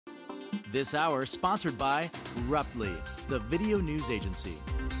This hour sponsored by Ruptly, the video news agency.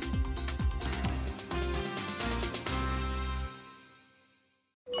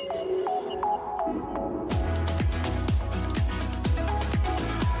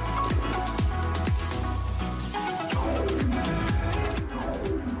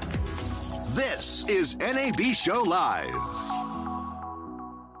 This is NAB Show Live.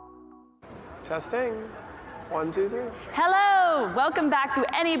 Testing. 1, 2, 3. Hello! Welcome back to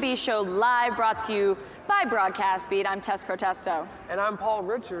NAB Show Live, brought to you by Broadcast Beat. I'm Tess Protesto. And I'm Paul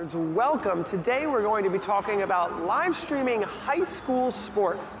Richards. Welcome. Today we're going to be talking about live streaming high school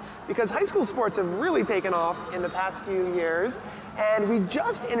sports, because high school sports have really taken off in the past few years. And we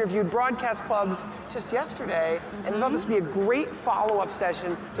just interviewed broadcast clubs just yesterday, and I thought this would be a great follow-up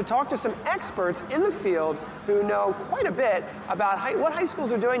session to talk to some experts in the field who know quite a bit about what high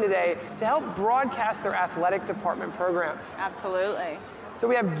schools are doing today to help broadcast their athletic department programs. Absolutely. So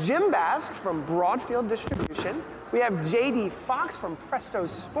we have Jim Bask from Broadfield Distribution, we have JD Fox from Presto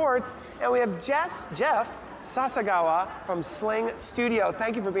Sports, and we have Jeff Sasagawa from Sling Studio.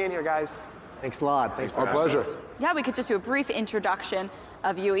 Thank you for being here, guys. Thanks a lot. Thanks for our having pleasure. us. Yeah, we could just do a brief introduction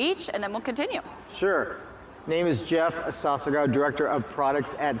of you each, and then we'll continue. Sure. Name is Jeff Sasagawa, Director of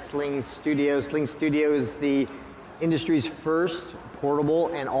Products at Sling Studio. Sling Studio is the industry's first portable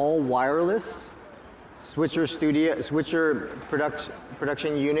and all wireless switcher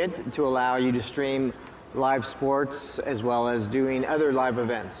production unit to allow you to stream live sports as well as doing other live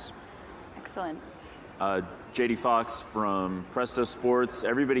events. Excellent. JD Fox from Presto Sports.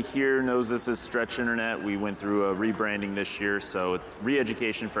 Everybody here knows this as Stretch Internet. We went through a rebranding this year, so it's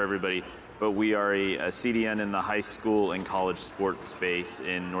re-education for everybody. But we are a CDN in the high school and college sports space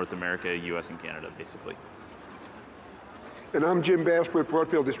in North America, US, and Canada, basically. And I'm Jim Bask with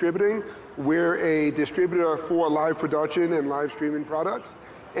Broadfield Distributing. We're a distributor for live production and live streaming products.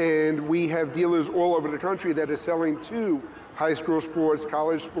 And we have dealers all over the country that are selling to high school sports,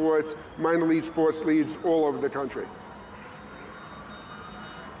 college sports, minor league sports leagues all over the country.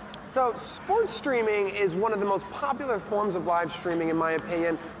 So sports streaming is one of the most popular forms of live streaming, in my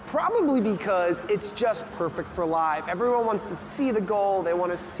opinion, probably because it's just perfect for live. Everyone wants to see the goal, they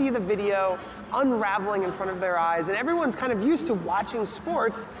want to see the video unraveling in front of their eyes, and everyone's kind of used to watching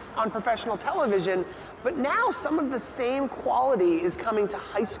sports on professional television, but now some of the same quality is coming to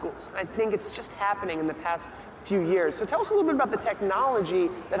high schools. And I think it's just happening in the past few years. So tell us a little bit about the technology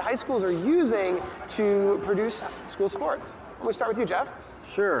that high schools are using to produce school sports. I'm going to start with you, Jeff.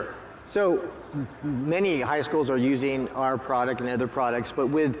 Sure. So many high schools are using our product and other products, but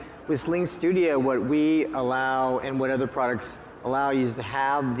with Sling Studio, what we allow and what other products allow you is to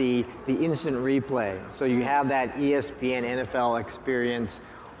have the instant replay. So you have that ESPN NFL experience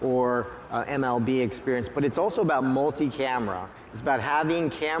or MLB experience, but it's also about multi-camera. It's about having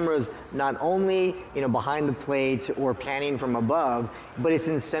cameras not only behind the plate or panning from above, but it's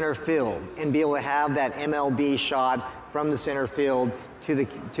in center field and be able to have that MLB shot from the center field to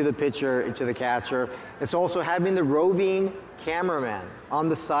the pitcher, to the catcher. It's also having the roving cameraman on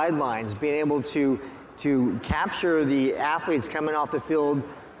the sidelines, being able to capture the athletes coming off the field,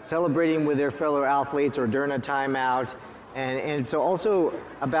 celebrating with their fellow athletes or during a timeout. And so also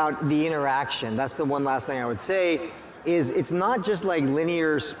about the interaction. That's the one last thing I would say, is it's not just like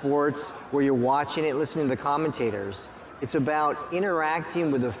linear sports where you're watching it, listening to the commentators. It's about interacting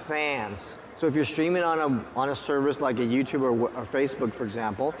with the fans. So if you're streaming on a service like a YouTube or Facebook, for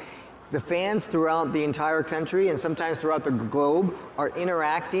example, the fans throughout the entire country and sometimes throughout the globe are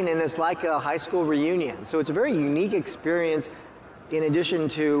interacting, and it's like a high school reunion. So it's a very unique experience in addition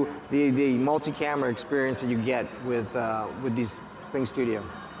to the multi-camera experience that you get with these Sling Studio.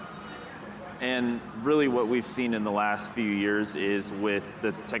 And really what we've seen in the last few years is with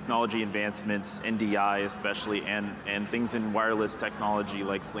the technology advancements, NDI especially, and things in wireless technology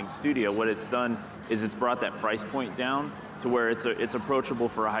like Sling Studio, what it's done is it's brought that price point down to where it's approachable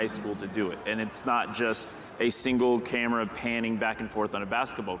for a high school to do it. And it's not just a single camera panning back and forth on a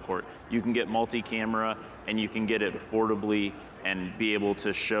basketball court. You can get multi-camera and you can get it affordably and be able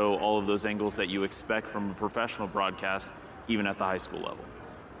to show all of those angles that you expect from a professional broadcast, even at the high school level.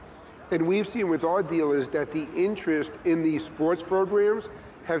 And we've seen with our dealers that the interest in these sports programs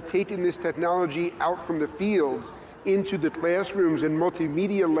have taken this technology out from the fields into the classrooms and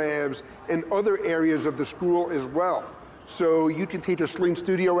multimedia labs and other areas of the school as well. So you can take a Sling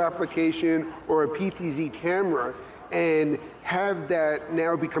Studio application or a PTZ camera and have that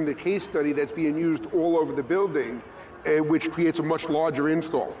now become the case study that's being used all over the building, which creates a much larger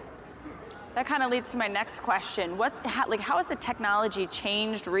install. That kind of leads to my next question. How has the technology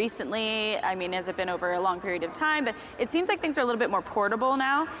changed recently? I mean, has it been over a long period of time? But it seems like things are a little bit more portable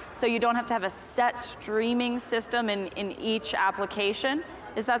now, so you don't have to have a set streaming system in each application.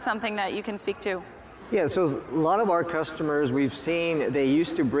 Is that something that you can speak to? Yeah, so a lot of our customers, we've seen, they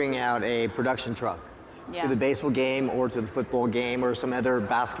used to bring out a production truck to the baseball game or to the football game or some other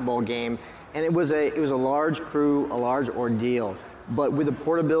basketball game, and it was a large crew, a large ordeal. But with the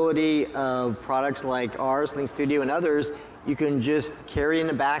portability of products like ours, Sling Studio and others, you can just carry in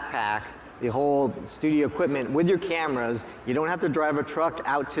a backpack the whole studio equipment with your cameras. You don't have to drive a truck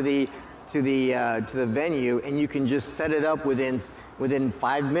out to the venue, and you can just set it up within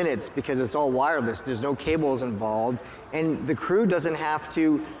 5 minutes because it's all wireless. There's no cables involved, and the crew doesn't have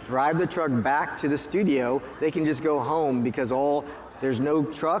to drive the truck back to the studio. They can just go home because there's no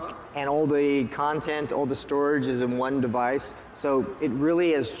truck, and all the content, all the storage is in one device. So it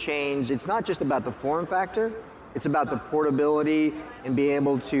really has changed. It's not just about the form factor, it's about the portability and being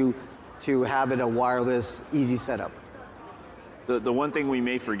able to have it a wireless, easy setup. The one thing we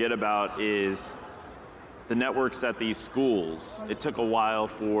may forget about is the networks at these schools. It took a while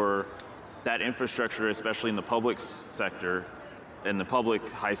for that infrastructure, especially in the public sector, in the public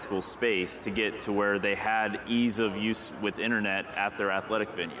high school space, to get to where they had ease of use with internet at their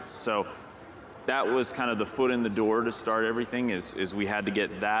athletic venues. So that was kind of the foot in the door to start everything, is we had to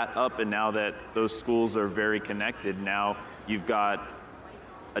get that up, and now that those schools are very connected, now you've got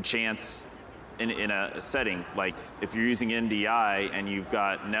a chance in a setting, like if you're using NDI and you've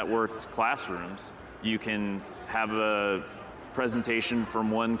got networked classrooms, you can have a presentation from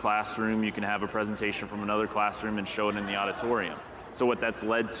one classroom, you can have a presentation from another classroom and show it in the auditorium. So what that's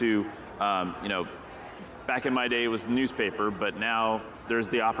led to, back in my day it was newspaper, but now there's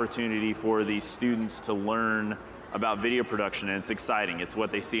the opportunity for these students to learn about video production, and it's exciting. It's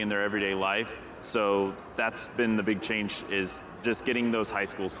what they see in their everyday life. So that's been the big change, is just getting those high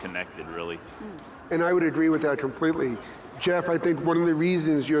schools connected, really. And I would agree with that completely. Jeff, I think one of the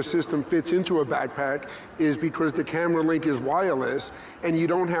reasons your system fits into a backpack is because the camera link is wireless, and you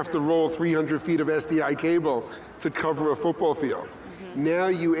don't have to roll 300 feet of SDI cable to cover a football field. Now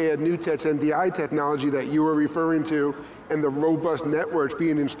you add NewTek's NDI technology that you were referring to, and the robust networks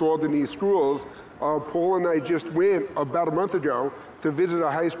being installed in these schools. Paul and I just went about a month ago to visit a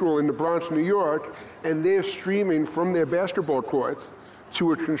high school in the Bronx, New York, and they're streaming from their basketball courts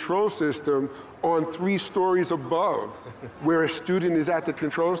to a control system on 3 stories above, where a student is at the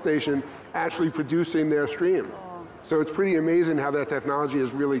control station actually producing their stream. So it's pretty amazing how that technology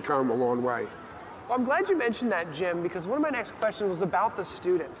has really come a long way. Well, I'm glad you mentioned that, Jim, because one of my next questions was about the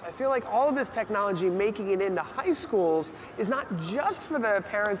students. I feel like all of this technology making it into high schools is not just for the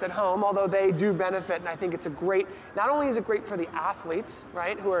parents at home, although they do benefit, and I think it's not only is it great for the athletes,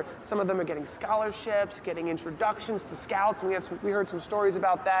 right, some of them are getting scholarships, getting introductions to scouts, and we heard some stories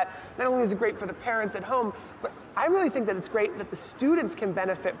about that. Not only is it great for the parents at home, but I really think that it's great that the students can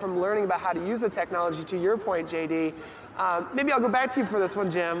benefit from learning about how to use the technology, to your point, JD. Maybe I'll go back to you for this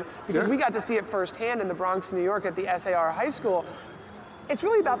one, Jim, because we got to see it firsthand in the Bronx, New York at the SAR High School. It's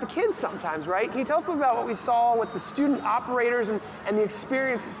really about the kids sometimes, right? Can you tell us about what we saw with the student operators and the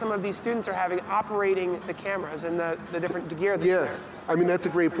experience that some of these students are having operating the cameras and the different gear that's there? I mean, that's a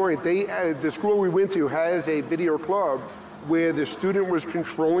great point. The school we went to has a video club where the student was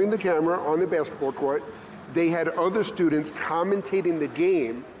controlling the camera on the basketball court. They had other students commentating the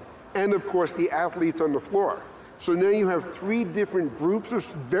game, and of course the athletes on the floor. So now you have 3 different groups of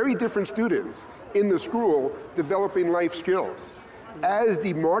very different students in the school developing life skills. As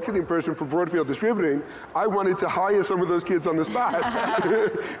the marketing person for Broadfield Distributing, I wanted to hire some of those kids on the spot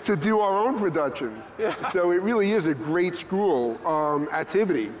to do our own productions. Yeah. So it really is a great school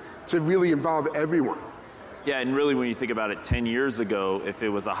activity to really involve everyone. Yeah, and really when you think about it, 10 years ago, if it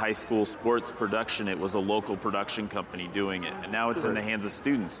was a high school sports production, it was a local production company doing it. And now it's in the hands of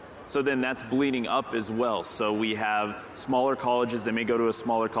students. So then that's bleeding up as well. So we have smaller colleges, they may go to a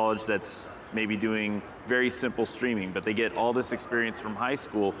smaller college that's maybe doing very simple streaming, but they get all this experience from high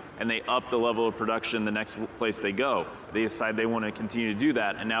school and they up the level of production the next place they go. They decide they want to continue to do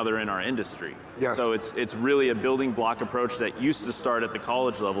that, and now they're in our industry. Yes. So it's really a building block approach that used to start at the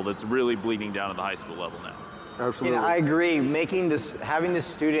college level that's really bleeding down at the high school level now. Absolutely. I agree. Having the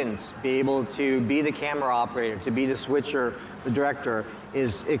students be able to be the camera operator, to be the switcher, the director,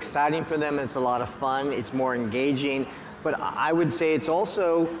 is exciting for them. It's a lot of fun. It's more engaging. But I would say it's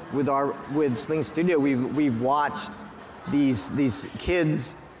also with Sling Studio, we've watched these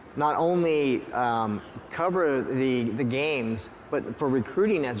kids not only cover the games, but for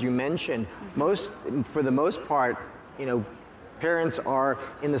recruiting, as you mentioned, for the most part, parents are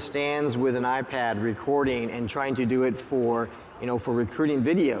in the stands with an iPad recording and trying to do it for recruiting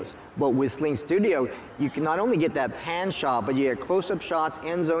videos. But with Sling Studio, you can not only get that pan shot, but you get close-up shots,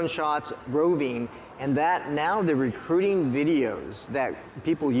 end zone shots, roving, and that now the recruiting videos that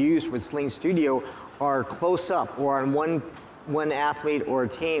people use with Sling Studio are close up or on one athlete or a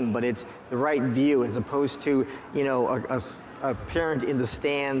team, but it's the right view as opposed to a parent in the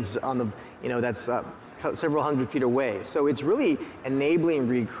stands on the that's several hundred feet away. So it's really enabling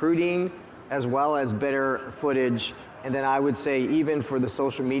recruiting as well as better footage. And then I would say even for the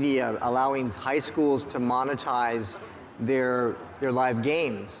social media, allowing high schools to monetize their live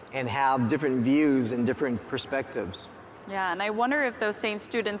games and have different views and different perspectives. Yeah, and I wonder if those same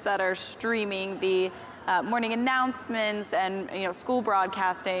students that are streaming the morning announcements and school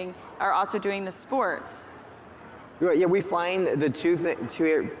broadcasting are also doing the sports. Yeah, we find the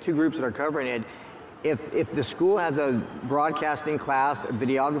two groups that are covering it. If the school has a broadcasting class, a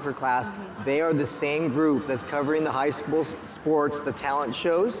videographer class, they are the same group that's covering the high school sports, the talent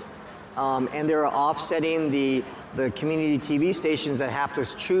shows, and they're offsetting the community TV stations that have to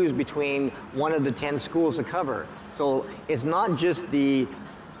choose between one of the 10 schools to cover. So it's not just the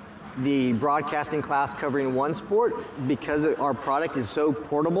broadcasting class covering one sport. Because our product is so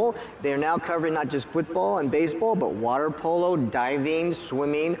portable, they're now covering not just football and baseball, but water polo, diving,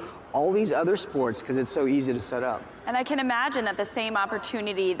 swimming, all these other sports, because it's so easy to set up. And I can imagine that the same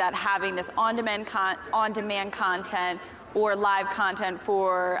opportunity that having this on-demand content or live content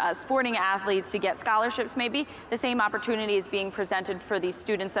for sporting athletes to get scholarships, maybe the same opportunity is being presented for these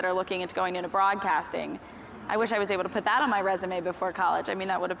students that are looking into going into broadcasting. I wish I was able to put that on my resume before college. I mean,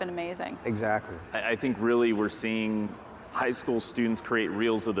 that would have been amazing. Exactly. I think really we're seeing high school students create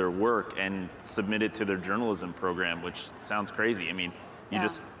reels of their work and submit it to their journalism program, which sounds crazy. I mean,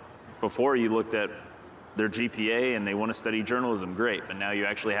 before you looked at their GPA and they want to study journalism, great, but now you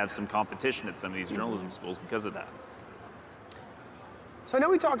actually have some competition at some of these journalism schools because of that. So I know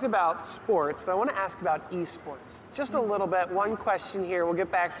we talked about sports, but I want to ask about esports. Just a little bit. One question here. We'll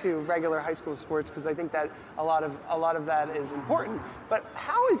get back to regular high school sports because I think that a lot of that is important. But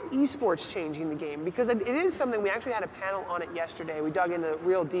how is esports changing the game? Because it is something, we actually had a panel on it yesterday. We dug into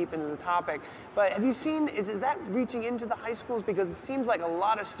real deep into the topic. But have you seen, is that reaching into the high schools? Because it seems like a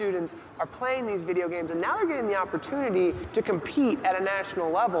lot of students are playing these video games and now they're getting the opportunity to compete at a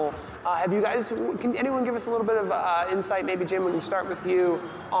national level. Have you guys, can anyone give us a little bit of insight? Maybe Jim, we can start with you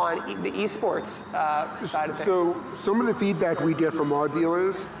on the esports side of things. So some of the feedback we get from our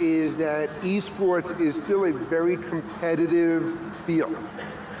dealers is that esports is still a very competitive field.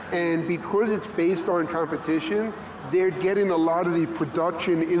 And because it's based on competition, they're getting a lot of the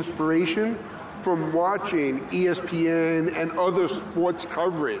production inspiration from watching ESPN and other sports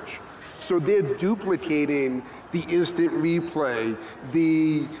coverage. So they're duplicating the instant replay,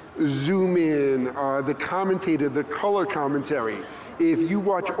 the zoom in, the commentator, the color commentary. If you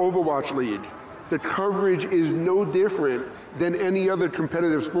watch Overwatch League, the coverage is no different than any other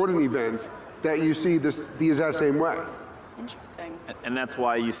competitive sporting event that you see the exact same way. Interesting. And that's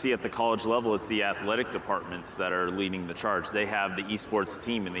why you see at the college level, it's the athletic departments that are leading the charge. They have the esports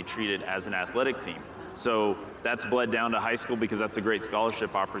team and they treat it as an athletic team. So that's bled down to high school because that's a great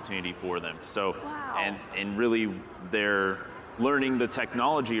scholarship opportunity for them. So, wow. and really they're learning the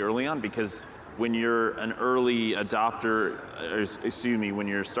technology early on because when you're an early adopter, when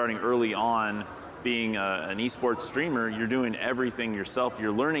you're starting early on being an esports streamer, you're doing everything yourself,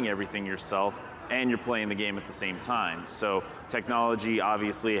 you're learning everything yourself, and you're playing the game at the same time. So technology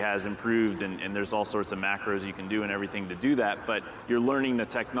obviously has improved and there's all sorts of macros you can do and everything to do that, but you're learning the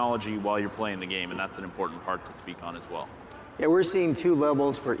technology while you're playing the game, and that's an important part to speak on as well. Yeah, we're seeing two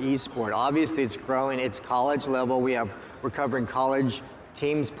levels for esport. Obviously it's growing, it's college level. We're covering college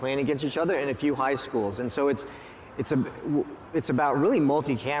teams playing against each other and a few high schools. And so it's about really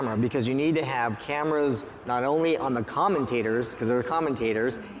multi-camera because you need to have cameras not only on the commentators, because they're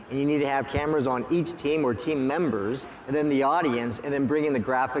commentators, and you need to have cameras on each team or team members, and then the audience, and then bring in the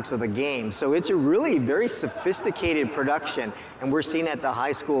graphics of the game. So it's a really very sophisticated production, and we're seeing at the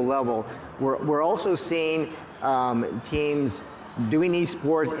high school level. We're also seeing teams doing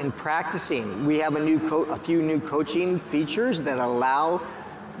esports and practicing. We have a few new coaching features that allow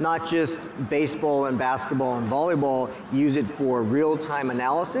not just baseball and basketball and volleyball, use it for real-time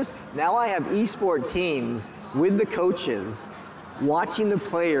analysis. Now I have esport teams with the coaches watching the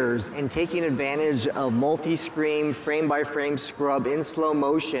players and taking advantage of multi-screen, frame-by-frame scrub in slow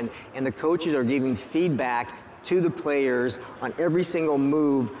motion, and the coaches are giving feedback to the players on every single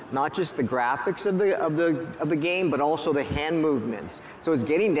move, not just the graphics of the game, but also the hand movements. So it's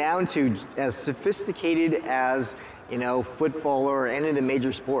getting down to as sophisticated as football or any of the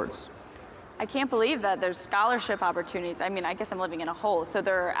major sports. I can't believe that there's scholarship opportunities. I mean, I guess I'm living in a hole. So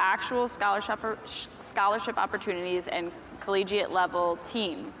there are actual scholarship opportunities and collegiate level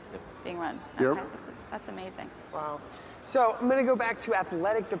teams being run. Yep. Okay, that's amazing. Wow. So I'm going to go back to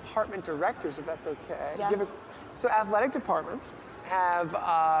athletic department directors, if that's okay. Yes. So athletic departments have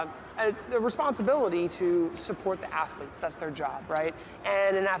a responsibility to support the athletes. That's their job, right?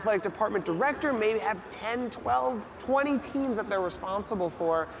 And an athletic department director maybe have 10, 12, 20 teams that they're responsible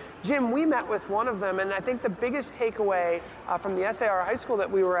for. Jim, we met with one of them, and I think the biggest takeaway from the SAR high school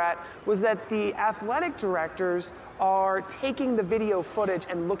that we were at was that the athletic directors are taking the video footage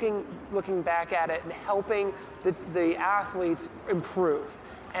and looking back at it and helping the athletes improve.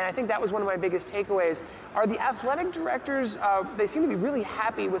 And I think that was one of my biggest takeaways. Are the athletic directors, they seem to be really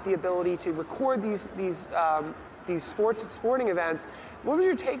happy with the ability to record these sporting events. What was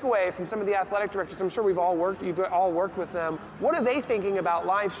your takeaway from some of the athletic directors? I'm sure you've all worked with them. What are they thinking about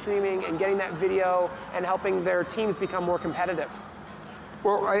live streaming and getting that video and helping their teams become more competitive?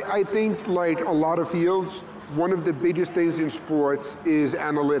 Well, I think like a lot of fields, one of the biggest things in sports is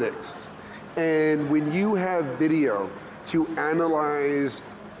analytics. And when you have video to analyze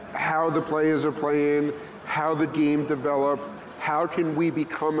how the players are playing, how the game developed, how can we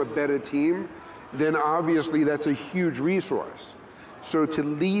become a better team, then obviously that's a huge resource. So to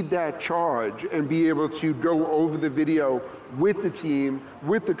lead that charge and be able to go over the video with the team,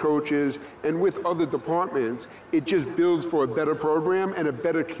 with the coaches, and with other departments, it just builds for a better program and a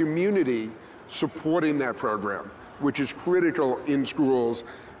better community supporting that program, which is critical in schools.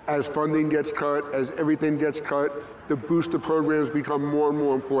 As funding gets cut, as everything gets cut, the booster programs become more and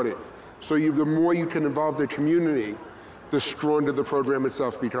more important. So the more you can involve the community, the stronger the program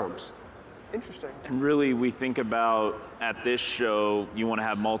itself becomes. Interesting. And really, we think about at this show, you want to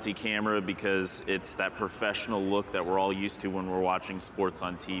have multi-camera because it's that professional look that we're all used to when we're watching sports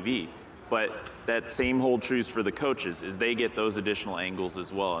on TV. But that same holds true for the coaches, is they get those additional angles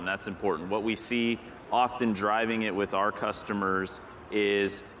as well, and that's important. What we see often driving it with our customers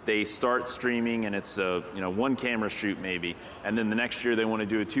is they start streaming and it's a one camera shoot maybe, and then the next year they want to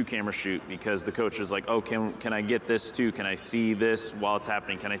do a 2-camera shoot because the coach is like, oh, can I get this too? Can I see this while it's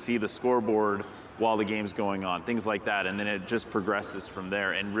happening? Can I see the scoreboard while the game's going on? Things like that, and then it just progresses from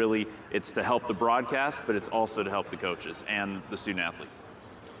there. And really, it's to help the broadcast, but it's also to help the coaches and the student athletes.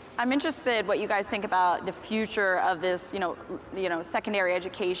 I'm interested what you guys think about the future of this, secondary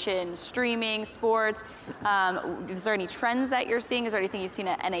education, streaming, sports. Is there any trends that you're seeing? Is there anything you've seen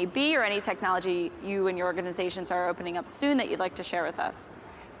at NAB or any technology you and your organizations are opening up soon that you'd like to share with us?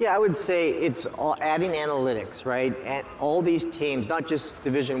 Yeah, I would say it's adding analytics, right? And all these teams, not just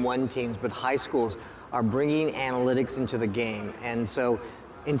Division I teams, but high schools, are bringing analytics into the game. And so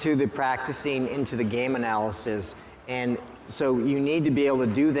into the practicing, into the game analysis. And so you need to be able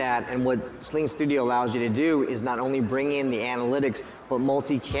to do that, and what Sling Studio allows you to do is not only bring in the analytics, but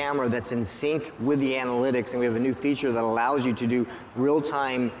multi-camera that's in sync with the analytics, and we have a new feature that allows you to do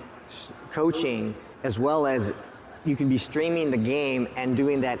real-time coaching, as well as you can be streaming the game and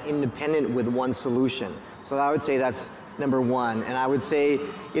doing that independent with one solution. So I would say that's number one. And I would say,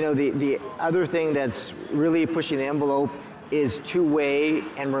 the other thing that's really pushing the envelope is two-way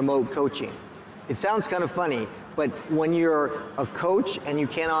and remote coaching. It sounds kind of funny, but when you're a coach and you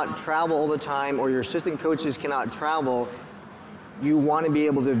cannot travel all the time, or your assistant coaches cannot travel, you want to be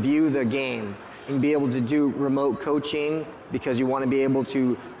able to view the game and be able to do remote coaching, because you want to be able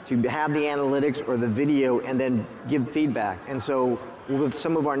to have the analytics or the video and then give feedback. And so with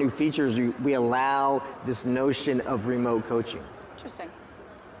some of our new features, we allow this notion of remote coaching. Interesting.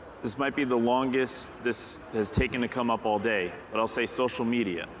 This might be the longest this has taken to come up all day, but I'll say social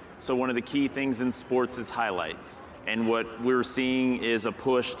media. So one of the key things in sports is highlights. And what we're seeing is a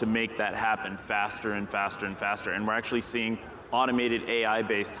push to make that happen faster and faster and faster. And we're actually seeing automated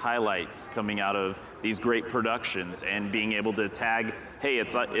AI-based highlights coming out of these great productions, and being able to tag, hey,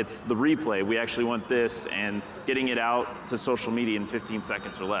 it's the replay, we actually want this, and getting it out to social media in 15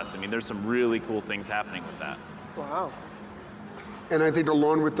 seconds or less. I mean, there's some really cool things happening with that. Wow. And I think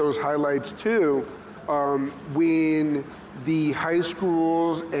along with those highlights too, when the high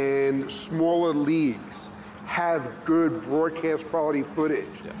schools and smaller leagues have good broadcast quality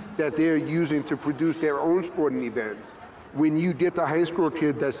footage that they're using to produce their own sporting events, when you get the high school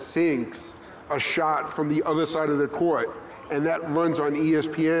kid that sinks a shot from the other side of the court, and that runs on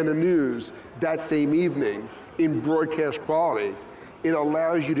ESPN and news that same evening in broadcast quality, it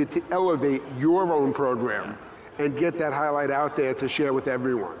allows you to elevate your own program and get that highlight out there to share with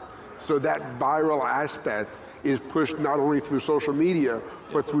everyone. So that viral aspect is pushed not only through social media,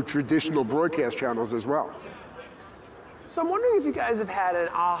 but through traditional broadcast channels as well. So I'm wondering if you guys have had an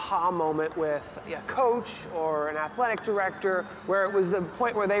aha moment with a coach or an athletic director where it was the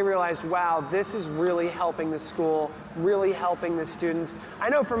point where they realized, wow, this is really helping the school, really helping the students. I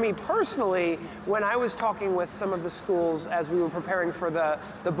know for me personally, when I was talking with some of the schools as we were preparing for the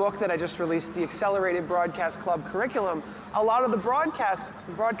book that I just released, the Accelerated Broadcast Club curriculum, a lot of the broadcast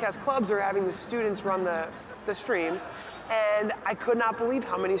clubs are having the students run the streams. And I could not believe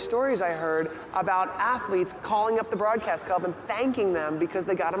how many stories I heard about athletes calling up the broadcast club and thanking them because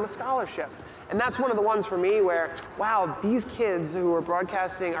they got them a scholarship. And that's one of the ones for me where, wow, these kids who are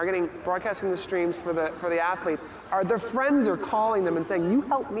broadcasting the streams for the athletes, their friends are calling them and saying, you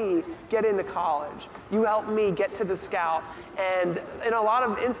helped me get into college. You helped me get to the Scout. And in a lot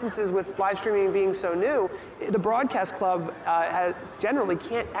of instances with live streaming being so new, the broadcast club generally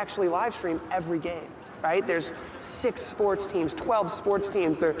can't actually live stream every game. Right? There's 6 sports teams, 12 sports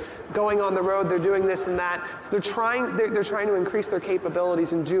teams. They're going on the road. They're doing this and that. So they're trying to increase their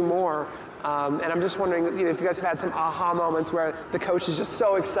capabilities and do more. And I'm just wondering, if you guys have had some aha moments where the coach is just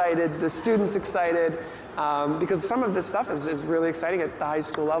so excited, the students excited, because some of this stuff is really exciting at the high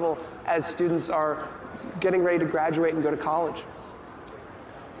school level as students are getting ready to graduate and go to college.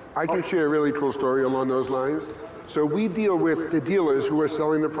 I can share a really cool story along those lines. So we deal with the dealers who are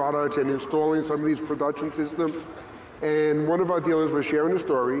selling the products and installing some of these production systems. And one of our dealers was sharing a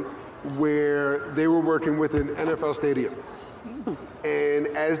story where they were working with an NFL stadium. And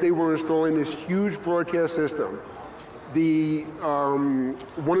as they were installing this huge broadcast system,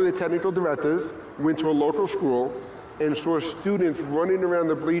 one of the technical directors went to a local school and saw students running around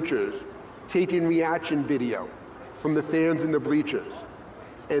the bleachers taking reaction video from the fans in the bleachers.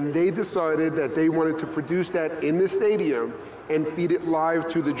 And they decided that they wanted to produce that in the stadium and feed it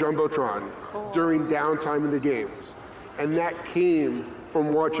live to the Jumbotron during downtime in the games. And that came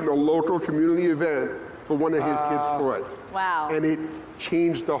from watching a local community event for one of his kids' sports. Wow. And it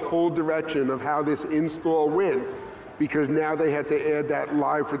changed the whole direction of how this install went, because now they had to add that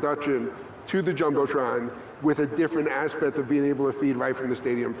live production to the Jumbotron with a different aspect of being able to feed right from the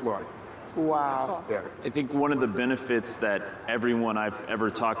stadium floor. Wow. Yeah. I think one of the benefits that everyone I've ever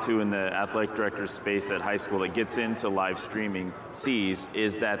talked to in the athletic director space at high school that gets into live streaming sees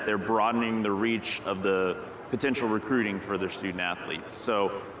is that they're broadening the reach of the potential recruiting for their student athletes.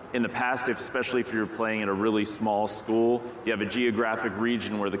 So in the past, especially if you're playing at a really small school, you have a geographic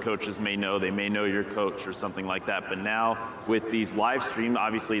region where the coaches may know your coach or something like that. But now with these live stream,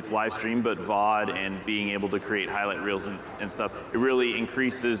 obviously it's live stream, but VOD and being able to create highlight reels and stuff, it really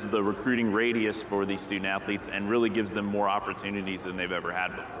increases the recruiting radius for these student athletes and really gives them more opportunities than they've ever had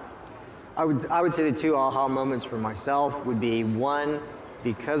before. I would say the 2 aha moments for myself would be, one,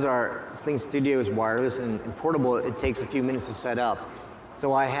 because our Sling Studio is wireless and portable, it takes a few minutes to set up. So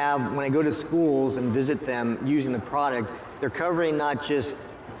when I go to schools and visit them using the product, they're covering not just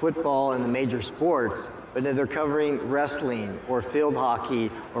football and the major sports, but they're covering wrestling or field hockey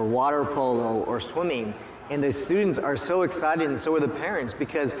or water polo or swimming. And the students are so excited, and so are the parents,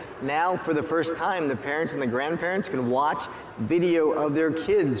 because now for the first time, the parents and the grandparents can watch video of their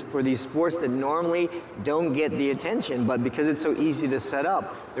kids for these sports that normally don't get the attention, but because it's so easy to set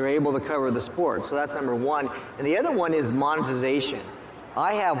up, they're able to cover the sport. So that's number one. And the other one is monetization.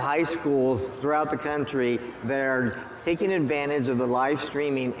 I have high schools throughout the country that are taking advantage of the live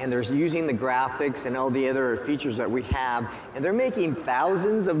streaming, and they're using the graphics and all the other features that we have, and they're making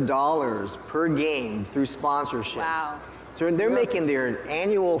thousands of dollars per game through sponsorships. Wow. So they're making their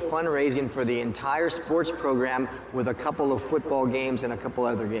annual fundraising for the entire sports program with a couple of football games and a couple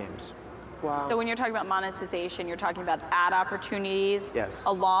other games. Wow. So when you're talking about monetization, you're talking about ad opportunities, yes,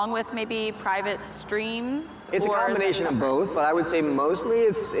 along with maybe private streams? It's a combination of both, but I would say mostly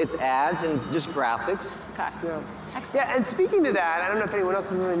it's ads and just graphics. Okay. Yeah. Excellent. Yeah, and speaking to that, I don't know if anyone else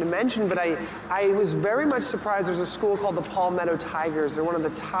has anything to mention, but I was very much surprised. There's a school called the Palmetto Tigers. They're one of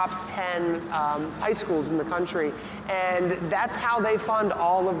the top 10 high schools in the country, and that's how they fund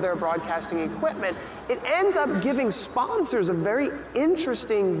all of their broadcasting equipment. It ends up giving sponsors a very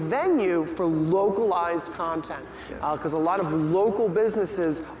interesting venue for localized content, because a lot of local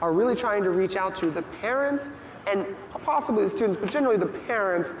businesses are really trying to reach out to the parents and possibly the students, but generally the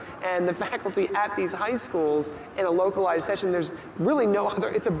parents and the faculty at these high schools in a localized session. There's really no other,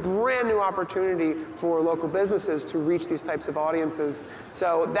 it's a brand new opportunity for local businesses to reach these types of audiences.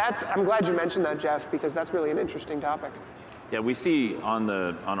 So I'm glad you mentioned that, Jeff, because that's really an interesting topic. Yeah, we see on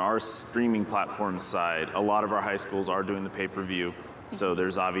our streaming platform side, a lot of our high schools are doing the pay-per-view. So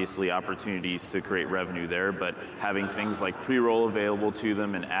there's obviously opportunities to create revenue there, but having things like pre-roll available to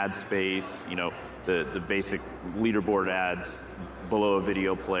them and ad space, the basic leaderboard ads, below a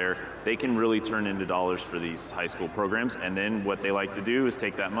video player, they can really turn into dollars for these high school programs. And then what they like to do is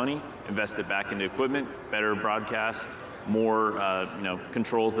take that money, invest it back into equipment, better broadcast, more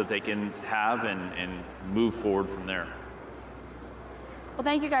controls that they can have, and move forward from there. Well,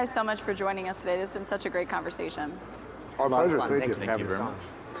 thank you guys so much for joining us today. This has been such a great conversation. Our pleasure. Thank you. Thank you very much.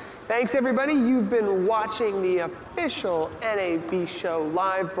 Thanks, everybody. You've been watching the official NAB Show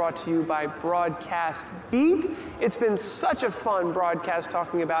Live, brought to you by Broadcast Beat. It's been such a fun broadcast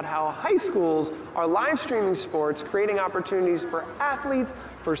talking about how high schools are live streaming sports, creating opportunities for athletes,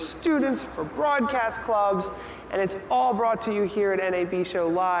 for students, for broadcast clubs, and it's all brought to you here at NAB Show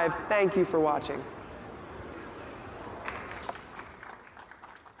Live. Thank you for watching.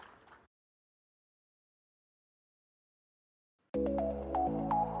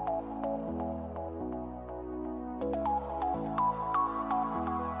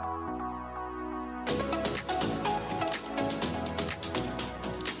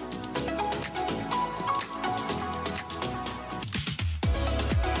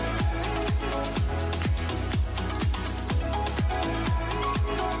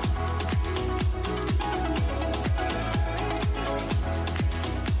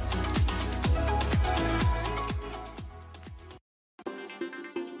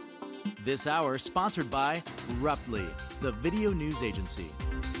 This hour sponsored by Roughly, the video news agency.